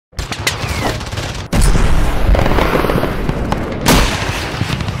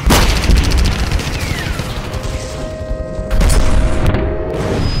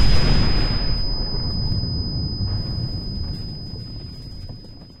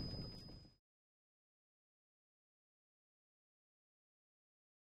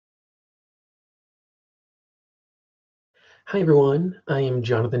Hi everyone, I am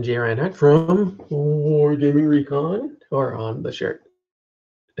Jonathan J. Reinhardt from Wargaming Recon, or on the shirt.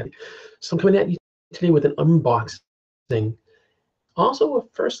 So I'm coming at you today with an unboxing, also a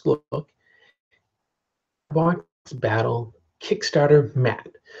first look, Box Battle Kickstarter mat.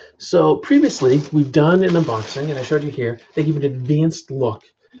 So previously we've done an unboxing, and I showed you here. They give an advanced look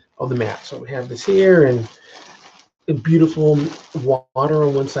of the mat. So we have this here, and a beautiful water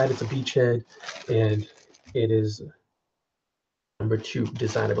on one side. It's a beachhead, and it is #2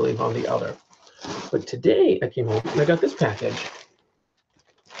 design, I believe, on the other. But today I came home and I got this package.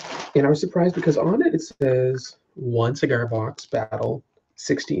 And I was surprised because on it says one Cigar Box Battle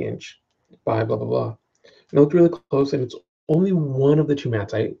 60-inch by blah, blah, blah. And I looked really close and it's only one of the two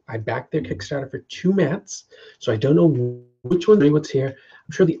mats. I backed their Kickstarter for two mats, so I don't know which one, what's here.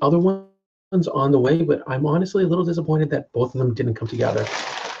 I'm sure the other one's on the way, but I'm honestly a little disappointed that both of them didn't come together.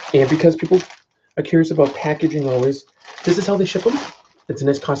 And because people are curious about packaging always, this is how they ship them. It's a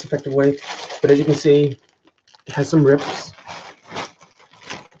nice cost-effective way. But as you can see, it has some rips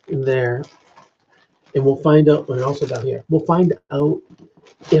in there. And we'll find out, and also down here, we'll find out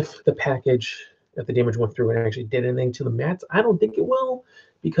if the package, if the damage went through and actually did anything to the mats. I don't think it will,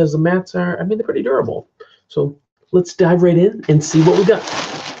 because the mats are, I mean, they're pretty durable. So let's dive right in and see what we got.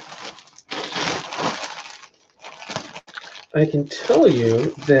 I can tell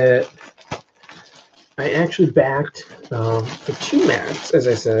you that I actually backed for two mats, as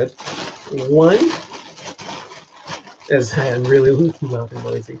I said. One, as I'm really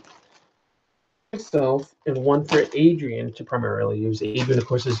lazy, myself, and one for Adrian to primarily use. Adrian, of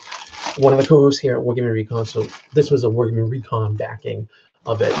course, is one of the co-hosts here at Wargaming Recon, so this was a Wargaming Recon backing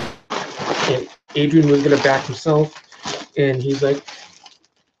of it. And Adrian was going to back himself, and he's like,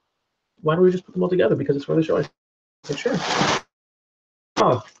 why don't we just put them all together because it's for the show? I said, sure.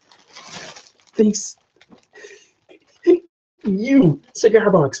 Oh, thanks. You,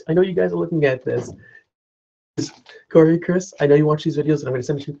 Cigar Box. I know you guys are looking at this. Corey, Chris, I know you watch these videos, and I'm going to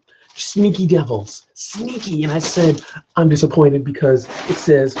send you sneaky devils. Sneaky. And I said, I'm disappointed because it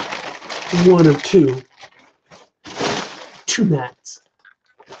says one of two mats.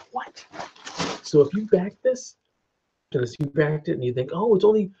 What? So if you back this, you backed it and you think, oh, it's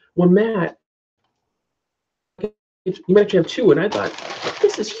only one mat, you might actually have two. And I thought,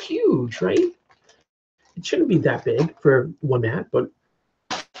 this is huge, right? It shouldn't be that big for one mat, but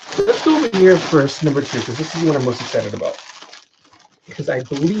let's go over here first, number 2, because this is what I'm most excited about. Because I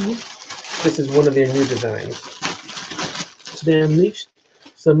believe this is one of their new designs. So they unleashed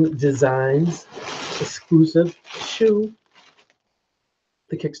some designs exclusive to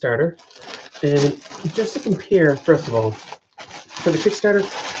the Kickstarter. And just to compare, first of all, for the Kickstarter,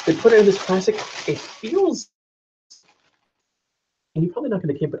 they put it in this plastic. It feels, and you're probably not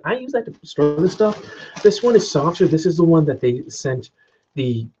going to care, but I use that to store this stuff. This one is softer. This is the one that they sent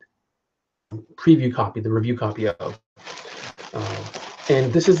the preview copy, the review copy of.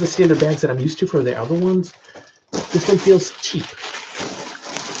 And this is the standard bags that I'm used to for the other ones. This one feels cheap.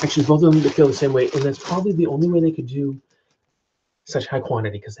 Actually, both of them feel the same way, and that's probably the only way they could do such high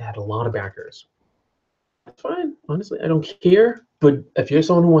quantity because they had a lot of backers. That's fine, honestly, I don't care. But if you're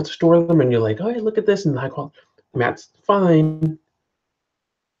someone who wants to store them and you're like, oh, hey, look at this and high quality, mats, fine.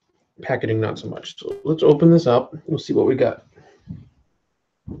 Packaging, not so much. So let's open this up. We'll see what we got.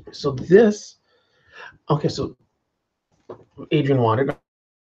 So this, okay, so Adrian wanted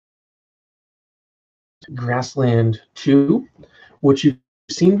Grassland 2, which you've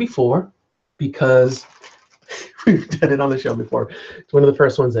seen before because we've done it on the show before. It's one of the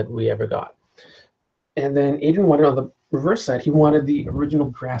first ones that we ever got. And then Adrian wanted, on the reverse side, he wanted the original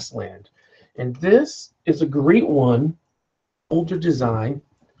Grassland. And this is a great one, older design.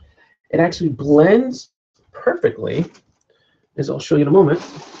 It actually blends perfectly, as I'll show you in a moment,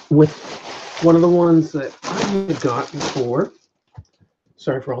 with one of the ones that I had got before.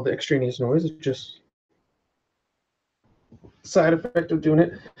 Sorry for all the extraneous noise. It's just side effect of doing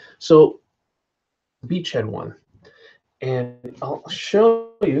it. So, beachhead one. And I'll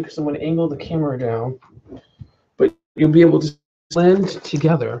show you, because I'm going to angle the camera down, but you'll be able to blend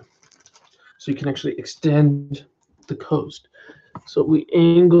together so you can actually extend the coast. So we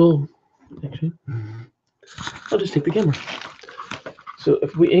angle, actually, I'll just take the camera. So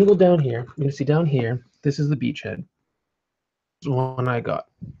if we angle down here, you can see down here, this is the beachhead. This is the one I got.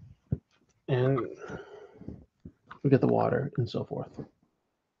 And we get the water and so forth.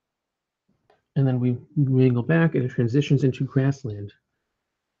 And then we angle back and it transitions into grassland.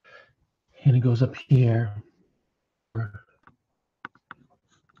 And it goes up here. The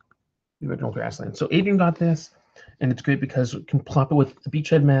original grassland. So Adrian got this, and it's great because you can plop it with the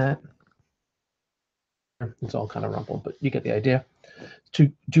beachhead mat. It's all kind of rumpled, but you get the idea.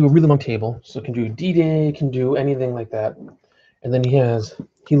 To do a really long table, so it can do D-Day, can do anything like that. And then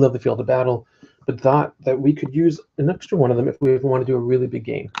he loved the field of battle, but thought that we could use an extra one of them if we ever want to do a really big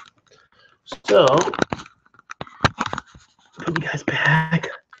game. So, put you guys back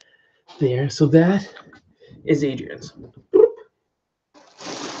there. So that is Adrian's.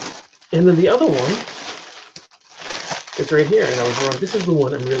 And then the other one is right here, and I was wrong. This is the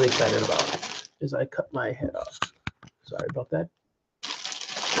one I'm really excited about, is I cut my head off. Sorry about that.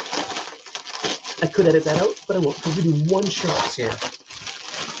 I could edit that out, but I won't, because we do one shots here.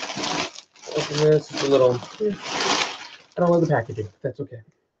 Open this, it's a little, I don't like the packaging, but that's okay.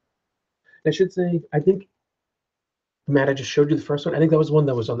 I should say, I think, Matt, I just showed you the first one. I think that was one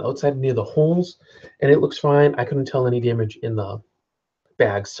that was on the outside near the holes, and it looks fine. I couldn't tell any damage in the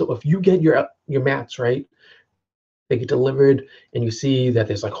bags. So if you get your mats right, they get delivered, and you see that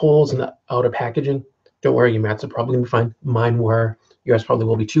there's like holes in the outer packaging, don't worry, your mats are probably gonna be fine. Mine were. Yours probably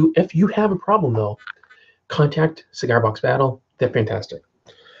will be too. If you have a problem though, contact Cigar Box Battle. They're fantastic.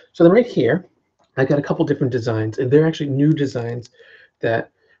 So then right here, I got a couple different designs, and they're actually new designs that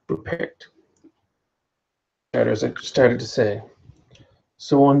were picked. As I started to say.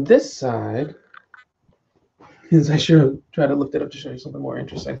 So on this side, as I should try to lift it up to show you something more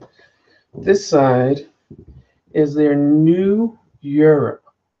interesting. This side is their new Europe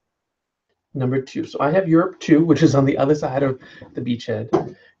 #2. So I have Europe 2, which is on the other side of the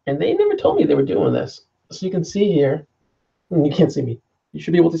beachhead. And they never told me they were doing this. So you can see here, and you can't see me, you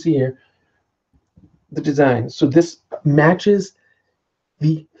should be able to see here, the design. So this matches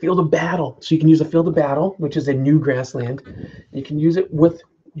the field of battle. So you can use a field of battle, which is a new grassland. You can use it with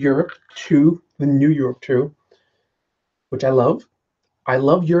Europe 2, the new Europe 2, which I love. I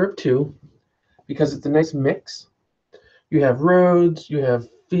love Europe 2 because it's a nice mix. You have roads, you have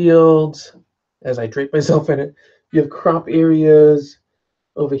fields, as I drape myself in it. You have crop areas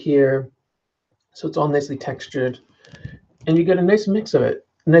over here. So it's all nicely textured. And you get a nice mix of it.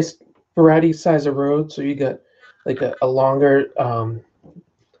 A nice variety size of road. So you got like a longer,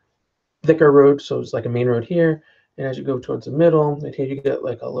 thicker road. So it's like a main road here. And as you go towards the middle, right here you get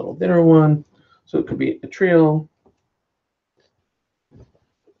like a little thinner one. So it could be a trail.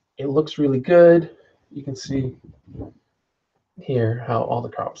 It looks really good. You can see here how all the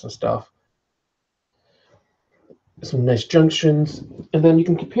crops and stuff. Some nice junctions, and then you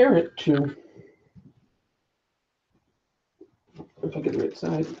can compare it to, if I get the right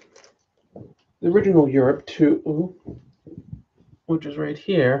side, the original Europe 2, which is right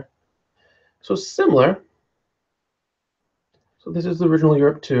here. So similar. So this is the original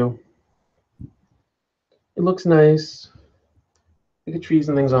Europe 2. It looks nice. You get trees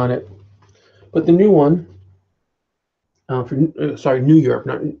and things on it. But the new one, New Europe,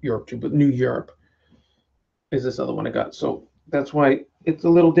 not Europe 2, but New Europe, is this other one I got. So that's why it's a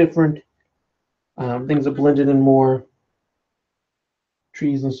little different. Things are blended in more,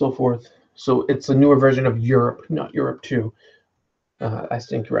 trees and so forth. So it's a newer version of Europe, not Europe 2. I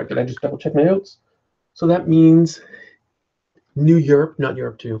stand corrected. I just double checked my notes. So that means New Europe, not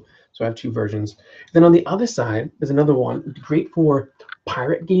Europe 2. So I have two versions. Then on the other side is another one. It'd be great for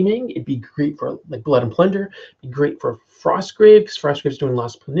pirate gaming. It'd be great for like Blood and Plunder. It'd be great for Frostgrave, because Frostgrave's doing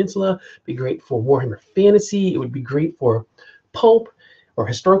Lost Peninsula. It'd be great for Warhammer Fantasy. It would be great for pulp or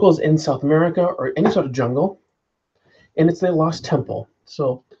historicals in South America or any sort of jungle. And it's their Lost Temple.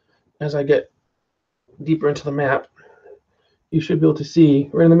 So as I get deeper into the map, you should be able to see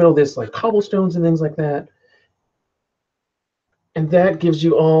right in the middle there's like cobblestones and things like that. And that gives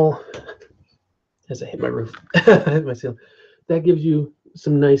you all, as I hit my roof, I hit my ceiling, that gives you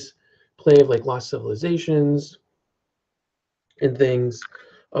some nice play of like lost civilizations and things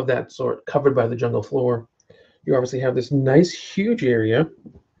of that sort covered by the jungle floor. You obviously have this nice huge area.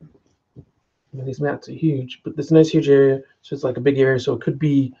 These mats are huge, but this nice huge area, so it's like a big area, so it could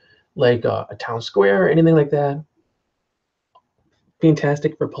be like a town square or anything like that.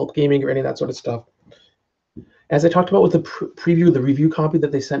 Fantastic for pulp gaming or any of that sort of stuff. As I talked about with the preview, the review copy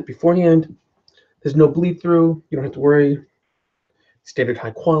that they sent beforehand, there's no bleed through. You don't have to worry. Standard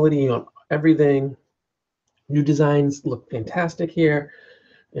high quality on everything. New designs look fantastic here.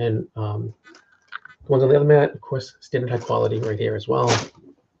 And the ones on the other mat, of course, standard high quality right here as well.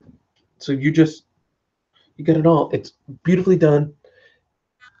 So you get it all. It's beautifully done.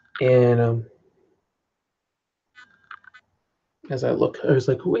 And as I look, I was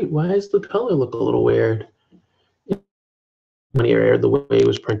like, wait, why does the color look a little weird? Area, the way it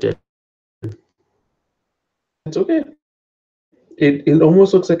was printed. It's okay. It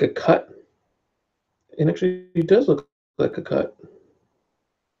almost looks like a cut. And actually, it does look like a cut.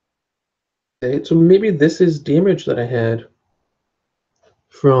 Okay, so maybe this is damage that I had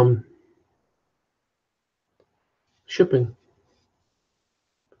from shipping.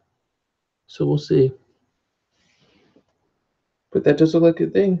 So we'll see. But that does look like a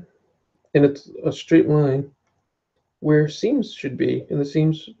thing. And it's a straight line where seams should be. And the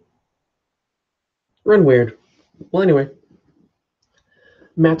seams run weird. Well, anyway,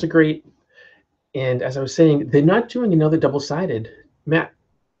 mats are great. And as I was saying, they're not doing another double-sided mat.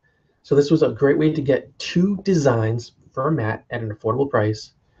 So this was a great way to get two designs for a mat at an affordable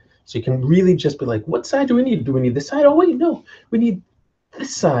price. So you can really just be like, what side do we need? Do we need this side? Oh, wait, no, we need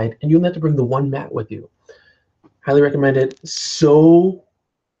this side. And you only have to bring the one mat with you. Highly recommend it. So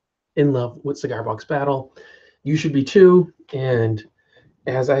in love with Cigar Box Battle. You should be too. And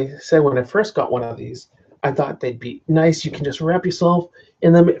as I said, when I first got one of these, I thought they'd be nice. You can just wrap yourself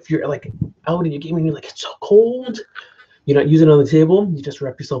in them. If you're like out and you're gaming, you're like, it's so cold. You're not using it on the table. You just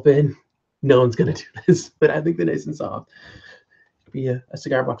wrap yourself in. No one's going to do this, but I think they're nice and soft. Be a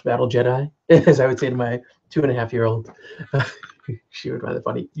Cigar Box Battle Jedi, as I would say to my 2.5-year-old. She would find it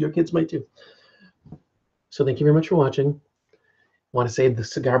funny. Your kids might too. So thank you very much for watching. I want to say the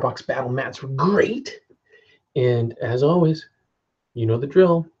Cigar Box Battle mats were great. And as always, you know the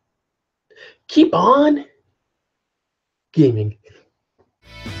drill. Keep on gaming.